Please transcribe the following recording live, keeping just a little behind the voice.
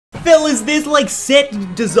Fellas, there's like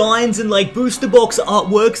set designs and like booster box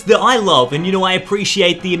artworks that I love, and you know, I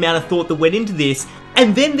appreciate the amount of thought that went into this.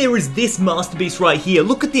 And then there is this masterpiece right here.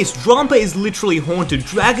 Look at this. Drampa is literally haunted.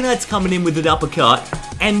 Dragonite's coming in with an uppercut.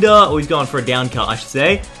 And, oh, he's going for a down cut, I should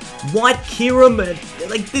say. White Kiram,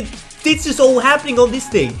 like, this is all happening on this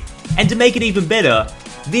thing. And to make it even better,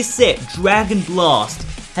 this set, Dragon Blast,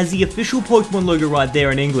 has the official Pokemon logo right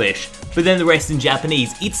there in English. But then the rest in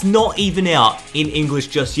Japanese. It's not even out in English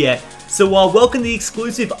just yet. So, welcome to the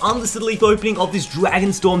exclusive Unlistedleaf opening of this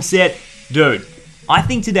Dragon Storm set. Dude, I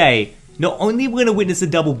think today, not only are we going to witness a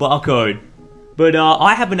double barcode, but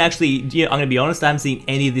I haven't actually, you know, I'm going to be honest, I haven't seen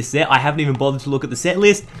any of this set. I haven't even bothered to look at the set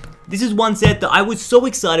list. This is one set that I was so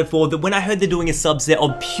excited for that when I heard they're doing a subset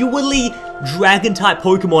of purely Dragon-type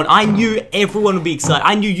Pokemon, I knew everyone would be excited.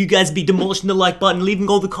 I knew you guys would be demolishing the like button, leaving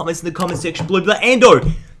all the comments in the comment section below. But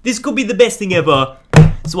Ando, this could be the best thing ever.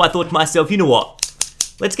 So I thought to myself, you know what?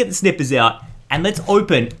 Let's get the snippers out. And let's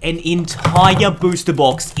open an entire booster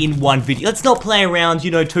box in one video. Let's not play around, you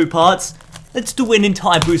know, 2 parts. Let's do an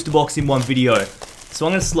entire booster box in one video. So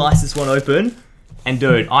I'm going to slice this one open. And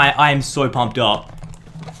dude, I am so pumped up.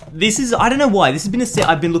 This is, I don't know why, this has been a set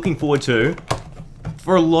I've been looking forward to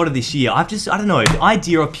for a lot of this year. I don't know, the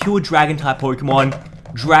idea of pure Dragon type Pokemon,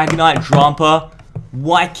 Dragonite, Drampa,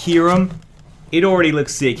 White Kiram, it already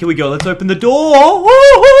looks sick. Here we go, let's open the door.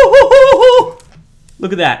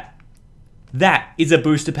 Look at that. That is a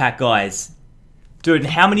booster pack, guys. Dude, and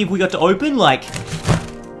how many have we got to open? Like,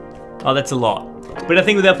 oh, that's a lot. But I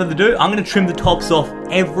think without further ado, I'm going to trim the tops off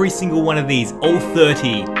every single one of these, all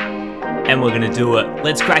 30. And we're going to do it.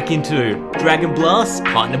 Let's crack into Dragon Blast,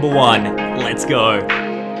 part number 1. Let's go.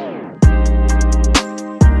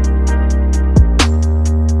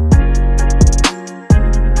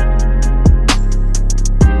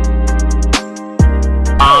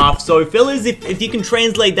 So fellas, if you can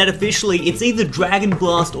translate that officially, it's either Dragon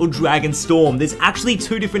Blast or Dragon Storm. There's actually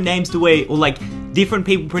 2 different names to it, or like different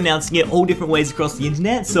people pronouncing it all different ways across the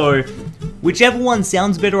internet. So whichever one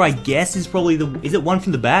sounds better, I guess, is probably is it one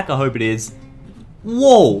from the back? I hope it is.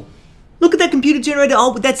 Whoa! Look at that computer generator.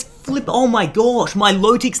 Oh, that's flip. Oh my gosh, my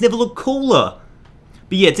Lotix never looked cooler.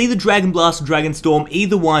 But yeah, it's either Dragon Blast or Dragon Storm.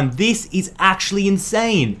 Either one. This is actually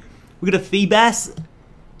insane. We got a Feebas.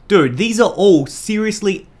 Dude, these are all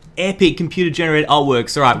seriously epic computer generated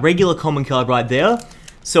artworks. Alright, regular common card right there.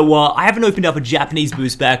 So I haven't opened up a Japanese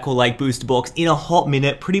boost pack or like booster box in a hot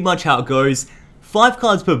minute. Pretty much how it goes. 5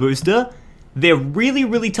 cards per booster. They're really,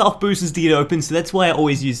 really tough boosters to get open, so that's why I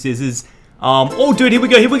always use scissors. Oh dude, here we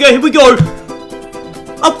go.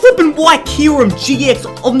 A flippin' White Kiram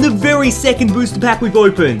GX on the very second booster pack we've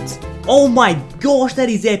opened. Oh my gosh, that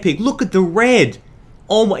is epic. Look at the red.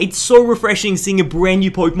 Oh my, it's so refreshing seeing a brand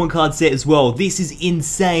new Pokemon card set as well. This is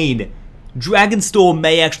insane. Dragon Storm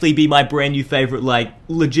may actually be my brand new favorite, like,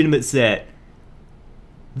 legitimate set.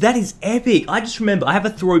 That is epic. I just remember, I have a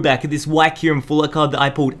throwback of this White Kiram Full Art card that I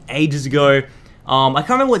pulled ages ago. I can't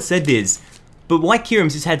remember what set this, but White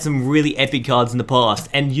Kiram's just had some really epic cards in the past.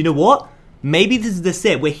 And you know what? Maybe this is the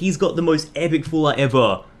set where he's got the most epic Full Art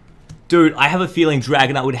ever. Dude, I have a feeling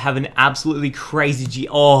Dragonite would have an absolutely crazy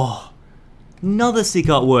Oh. Another sick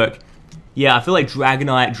artwork. Yeah, I feel like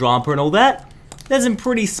Dragonite, Drampa and all that, there's some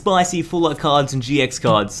pretty spicy Full Art cards and GX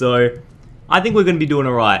cards, so I think we're going to be doing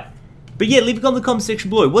alright. But yeah, leave a comment in the comment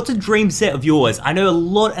section below. What's a dream set of yours? I know a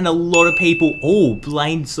lot of people... Oh,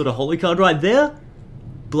 Blaine's sort of Holo card right there.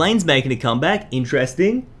 Blaine's making a comeback.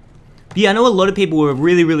 Interesting. But yeah, I know a lot of people were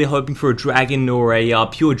really, really hoping for a Dragon or a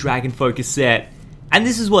pure Dragon focused set. And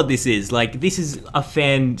this is what this is. Like, this is a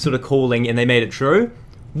fan sort of calling and they made it true.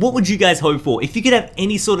 What would you guys hope for? If you could have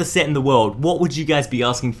any sort of set in the world, what would you guys be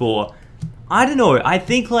asking for? I don't know, I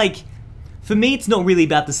think like, for me it's not really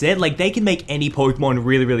about the set, like they can make any Pokemon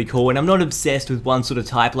really, really cool, and I'm not obsessed with one sort of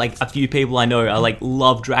type, like a few people I know are like,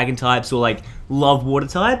 love Dragon types or like, love Water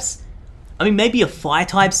types. I mean, maybe a Fire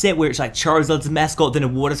type set where it's like Charizard's a mascot, then a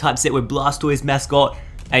Water type set where Blastoise's mascot,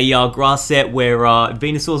 a Grass set where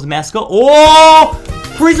Venusaur's a mascot. Oh!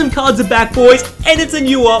 Prism cards are back, boys, and it's a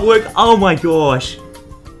new artwork, oh my gosh.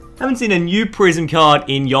 Haven't seen a new Prism card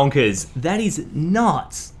in Yonkers. That is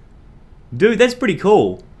nuts. Dude, that's pretty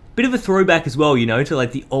cool. Bit of a throwback as well, you know, to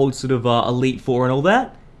like the old sort of Elite Four and all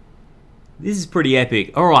that. This is pretty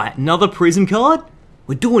epic. Alright, another Prism card?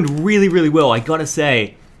 We're doing really, really well, I gotta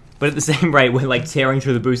say. But at the same rate, we're like tearing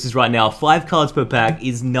through the boosters right now. 5 cards per pack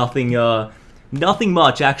is nothing, nothing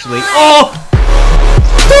much actually. Oh!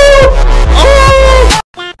 Oh!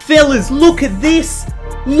 Fellas, look at this!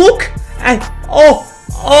 Look at...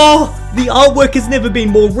 Oh, the artwork has never been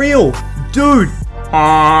more real. Dude,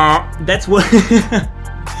 that's what...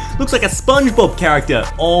 Looks like a SpongeBob character.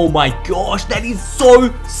 Oh my gosh, that is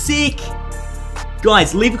so sick.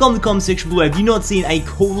 Guys, leave a comment in the comment section below. Have you not seen a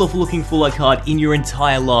cooler looking full art card in your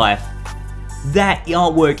entire life? That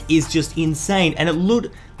artwork is just insane. And it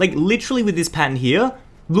looked like, literally with this pattern here,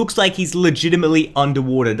 looks like he's legitimately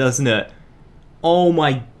underwater, doesn't it? Oh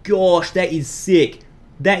my gosh, that is sick.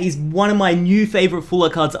 That is one of my new favorite full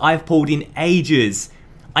art cards I've pulled in ages.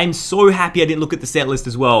 I'm so happy I didn't look at the set list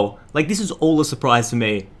as well. Like, this is all a surprise for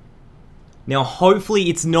me. Now, hopefully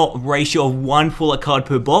it's not a ratio of 1 full art card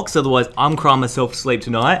per box, otherwise I'm crying myself to sleep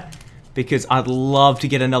tonight, because I'd love to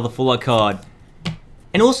get another full art card.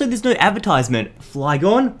 And also, there's no advertisement.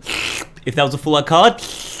 Flygon, if that was a full art card,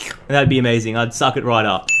 that'd be amazing. I'd suck it right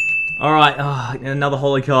up. Alright, another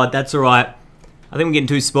holo card, that's alright. I think we're getting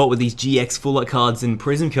to a spot with these GX full art cards and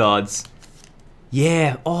Prism cards.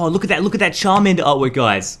 Yeah, oh, look at that Charmander artwork,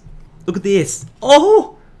 guys. Look at this.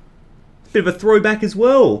 Oh, bit of a throwback as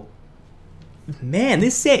well. Man,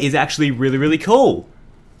 this set is actually really, really cool.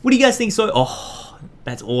 What do you guys think Oh,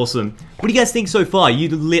 that's awesome. What do you guys think so far? You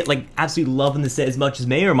like absolutely loving the set as much as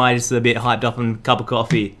me, or am I just a bit hyped up on a cup of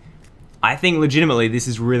coffee? I think legitimately this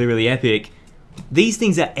is really, really epic. These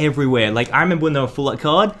things are everywhere. Like, I remember when they were full art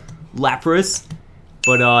card, Lapras,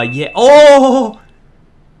 but yeah. Oh,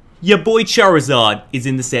 your boy Charizard is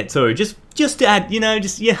in the set too. Just to add, you know,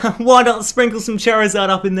 yeah, why not sprinkle some Charizard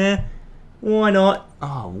up in there? Why not?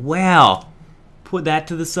 Oh, wow. Put that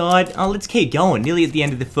to the side. Oh, let's keep going. Nearly at the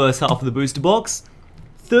end of the first half of the booster box.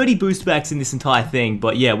 30 booster packs in this entire thing,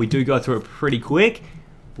 but yeah, we do go through it pretty quick.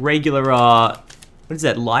 Regular, what is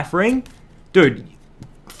that, life ring? Dude,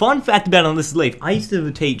 fun fact about Unlistedleaf, I used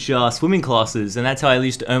to teach swimming classes, and that's how I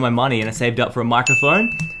used to earn my money, and I saved up for a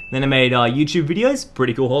microphone. Then I made YouTube videos,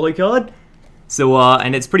 pretty cool holo card. So,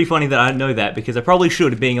 and it's pretty funny that I don't know that, because I probably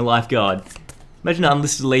should, being a lifeguard. Imagine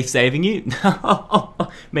Unlistedleaf saving you.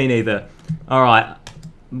 Me neither. Alright,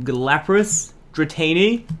 we've got Lapras,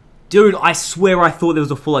 Dratini. Dude, I swear I thought there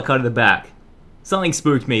was a full art card in the back. Something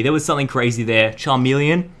spooked me. There was something crazy there.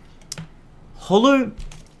 Charmeleon. Holo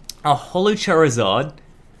Charizard.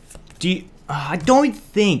 I don't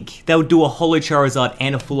think they would do a holo Charizard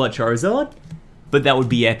and a full art Charizard, but that would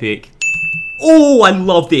be epic. Oh, I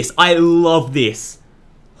love this. I love this.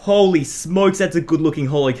 Holy smokes, that's a good looking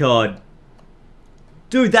holo card.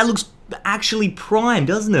 Dude, that looks actually prime,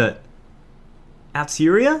 doesn't it?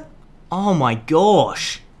 Altaria? Oh my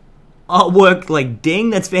gosh. Artwork, like, ding,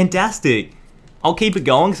 that's fantastic. I'll keep it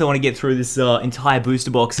going because I want to get through this entire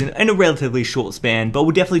booster box in a relatively short span, but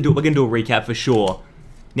we're going to do a recap for sure.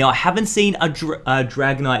 Now, I haven't seen a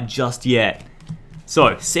Dragonite just yet.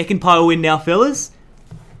 So, second pile win now, fellas.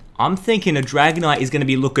 I'm thinking a Dragonite is going to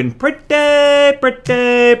be looking pretty good.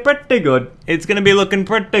 It's going to be looking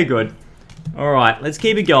pretty good. Alright, let's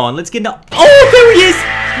keep it going. Let's get into... Oh, there he is!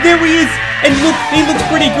 There he is! And look, he looks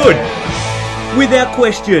pretty good. Without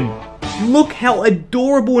question. Look how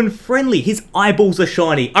adorable and friendly. His eyeballs are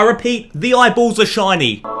shiny. I repeat, the eyeballs are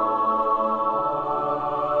shiny.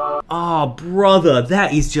 Oh, brother,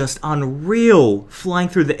 that is just unreal. Flying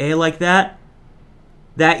through the air like that.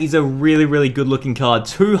 That is a really, really good looking card.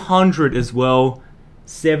 200 as well.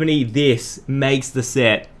 70, this makes the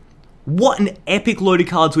set. What an epic load of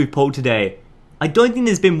cards we've pulled today. I don't think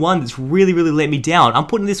there's been one that's really, really let me down. I'm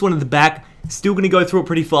putting this one in the back. Still going to go through it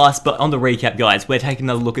pretty fast, but on the recap, guys, we're taking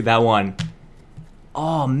another look at that one.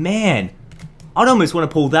 Oh, man. I'd almost want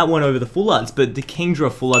to pull that one over the full arts, but the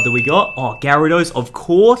Kingdra full art that we got. Oh, Gyarados, of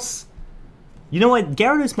course. You know what?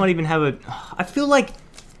 Gyarados might even have a... I feel like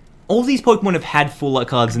all these Pokemon have had full art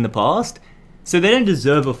cards in the past, so they don't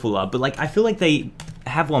deserve a full art, but like I feel like they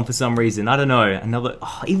have one for some reason. I don't know. Another...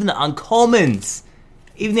 Oh, even the uncommons.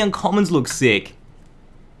 Even the uncommons look sick.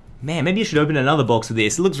 Man, maybe I should open another box of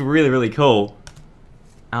this. It looks really, really cool.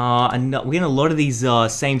 And we're getting a lot of these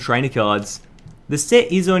same trainer cards. The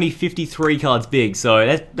set is only 53 cards big, so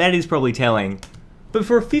that is probably telling. But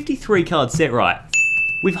for a 53 card set, right,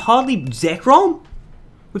 we've hardly... Zekrom?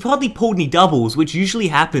 We've hardly pulled any doubles, which usually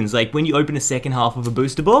happens, like, when you open a second half of a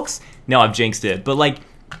booster box. No, I've jinxed it, but like,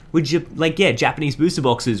 yeah, Japanese booster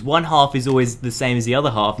boxes, one half is always the same as the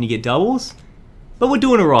other half, and you get doubles. But we're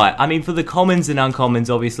doing alright. I mean, for the commons and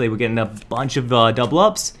uncommons, obviously, we're getting a bunch of double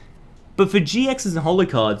ups. But for GXs and holo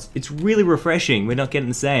cards, it's really refreshing. We're not getting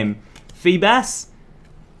the same. Feebas?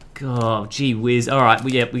 Oh, gee whiz. Alright,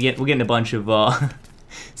 we're getting a bunch of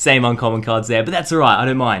same uncommon cards there, but that's alright, I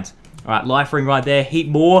don't mind. Alright, Life Ring right there. Heat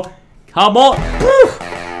more. Come on! Woo!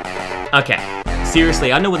 Okay.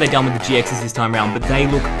 Seriously, I know what they've done with the GXs this time around, but they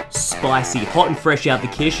look spicy. Hot and fresh out the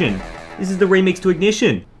kitchen. This is the remix to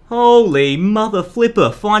Ignition. Holy mother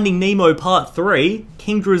flipper, Finding Nemo Part 3.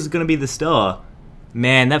 Kingdra is going to be the star.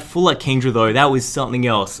 Man, that full art Kingdra though, that was something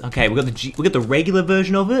else. Okay, we got the regular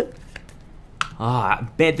version of it. Ah, I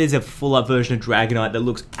bet there's a full art version of Dragonite that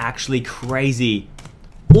looks actually crazy.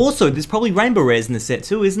 Also, there's probably rainbow rares in the set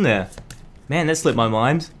too, isn't there? Man, that slipped my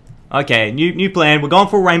mind. Okay, new plan. We're going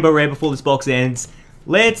for a rainbow rare before this box ends.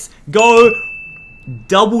 Let's go.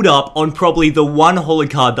 Doubled up on probably the one holo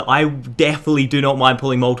card that I definitely do not mind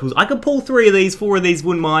pulling multiples. I could pull 3 of these, 4 of these,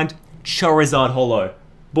 wouldn't mind. Charizard holo.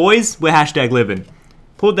 Boys, we're hashtag living.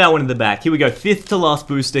 Put that one in the back. Here we go, 5th to last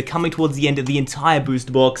booster, coming towards the end of the entire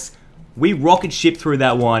booster box. We rocket ship through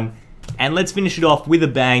that one. And let's finish it off with a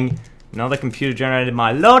bang. Another computer generated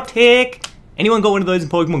Milotic. Anyone got one of those in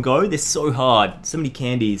Pokemon Go? They're so hard. So many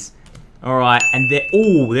candies. Alright, and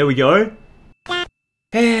there we go.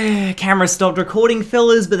 Camera stopped recording,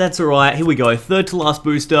 fellas, but that's alright. Here we go, 3rd to last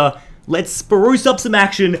booster. Let's spruce up some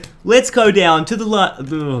action. Let's go down to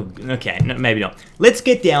the okay, no, maybe not. Let's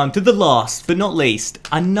get down to the last, but not least,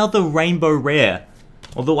 another rainbow rare.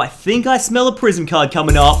 Although I think I smell a prism card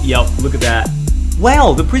coming up. Yep, look at that.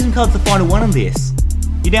 Wow, the prism card's the final one on this.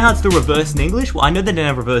 You know how it's the reverse in English? Well, I know they don't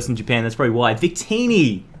have reverse in Japan, that's probably why.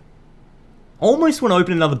 Victini. Almost want to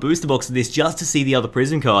open another booster box of this just to see the other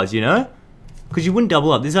prism cards, you know? Because you wouldn't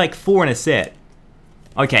double up. There's like 4 in a set.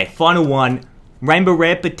 Okay, final one. Rainbow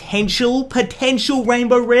rare, potential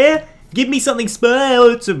rainbow rare. Give me something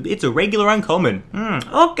special. It's a regular uncommon.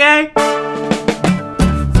 Okay.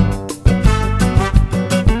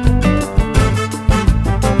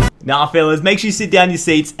 Nah, fellas, make sure you sit down in your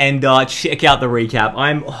seats and check out the recap.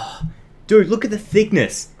 Dude, look at the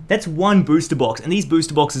thickness. That's one booster box, and these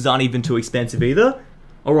booster boxes aren't even too expensive either.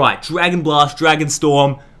 Alright, Dragon Blast, Dragon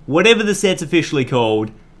Storm, whatever the set's officially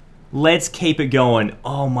called. Let's keep it going.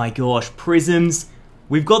 Oh my gosh, Prisms.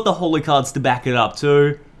 We've got the holo cards to back it up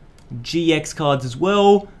too. GX cards as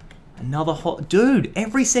well. Another dude,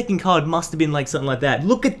 every second card must have been like something like that.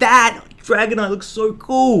 Look at that! Dragonite looks so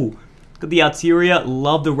cool. Got the Arteria,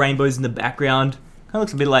 love the rainbows in the background. Kind of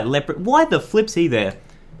looks a bit like Leopard. Why the flip's he there?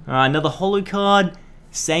 Another holo card.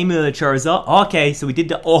 Same Charizard. Okay, so we did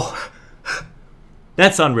the... Oh,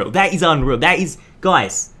 that's unreal. That is unreal. That is...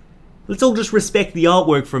 Guys, let's all just respect the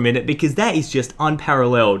artwork for a minute because that is just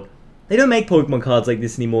unparalleled. They don't make Pokemon cards like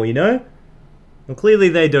this anymore, you know? Well, clearly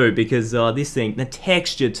they do because this thing... The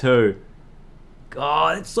texture too.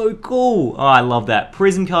 God, it's so cool. Oh, I love that.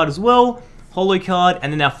 Prism card as well. Holo card.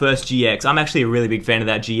 And then our first GX. I'm actually a really big fan of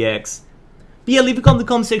that GX. But yeah, leave a comment in the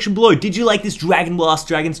comment section below. Did you like this Dragon Blast,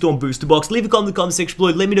 Dragon Storm booster box? Leave a comment in the comment section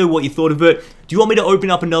below. Let me know what you thought of it. Do you want me to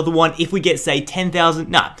open up another one if we get, say, 10,000?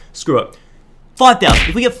 Nah, screw it. 5,000.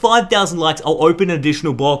 If we get 5,000 likes, I'll open an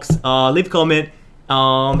additional box. Leave a comment.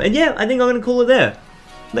 And yeah, I think I'm going to call it there.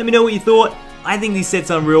 Let me know what you thought. I think these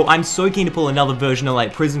sets are unreal. I'm so keen to pull another version of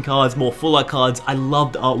like Prism cards, more full art cards. I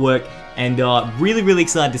love the artwork. And really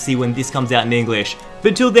excited to see when this comes out in English. But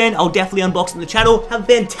until then, I'll definitely unbox on the channel. Have a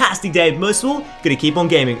fantastic day. Most of all, gonna keep on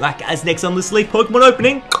gaming. Like guys, next Unlistedleaf Pokemon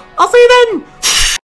opening. I'll see you then!